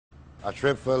I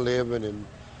trip for a living, and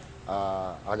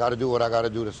I got to do what I got to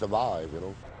do to survive, you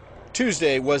know.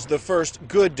 Tuesday was the first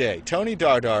good day Tony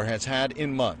Dardar has had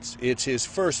in months. It's his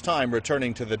first time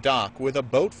returning to the dock with a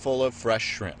boat full of fresh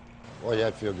shrimp. Oh yeah,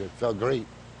 it felt good. Felt great,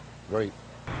 great.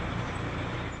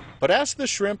 But as the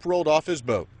shrimp rolled off his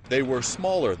boat, they were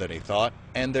smaller than he thought,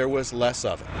 and there was less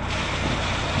of it.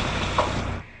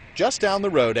 Just down the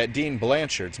road at Dean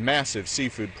Blanchard's massive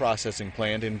seafood processing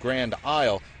plant in Grand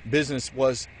Isle, business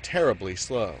was terribly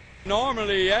slow.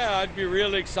 Normally, yeah, I'd be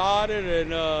real excited,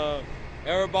 and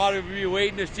everybody would be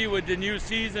waiting to see what the new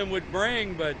season would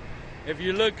bring. But if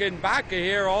you're looking back at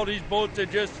here, all these boats are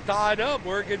just tied up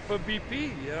working for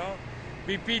BP, you know.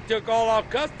 BP took all our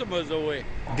customers away.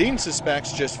 Dean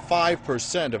suspects just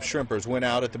 5% of shrimpers went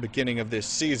out at the beginning of this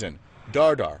season.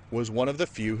 Dardar was one of the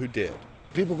few who did.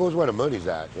 People goes where the money's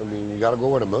at. I mean, you got to go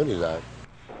where the money's at.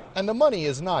 And the money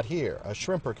is not here. A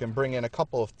shrimper can bring in a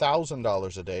couple of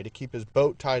 $1,000s a day to keep his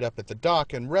boat tied up at the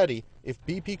dock and ready if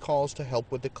BP calls to help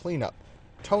with the cleanup.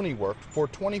 Tony worked for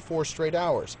 24 straight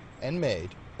hours and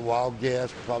made, Wild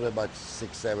guess, probably about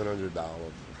 $600–700.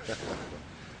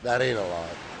 That ain't a lot.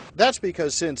 That's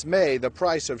because since May, the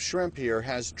price of shrimp here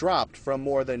has dropped from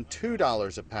more than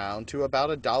 $2 a pound to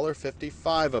about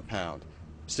 $1.55 a pound.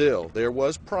 Still, there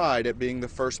was pride at being the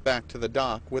first back to the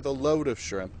dock with a load of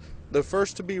shrimp, the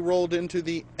first to be rolled into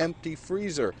the empty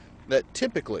freezer that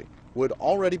typically would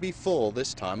already be full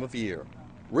this time of year.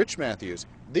 Rich Matthews,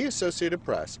 The Associated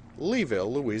Press,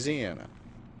 Leeville, Louisiana.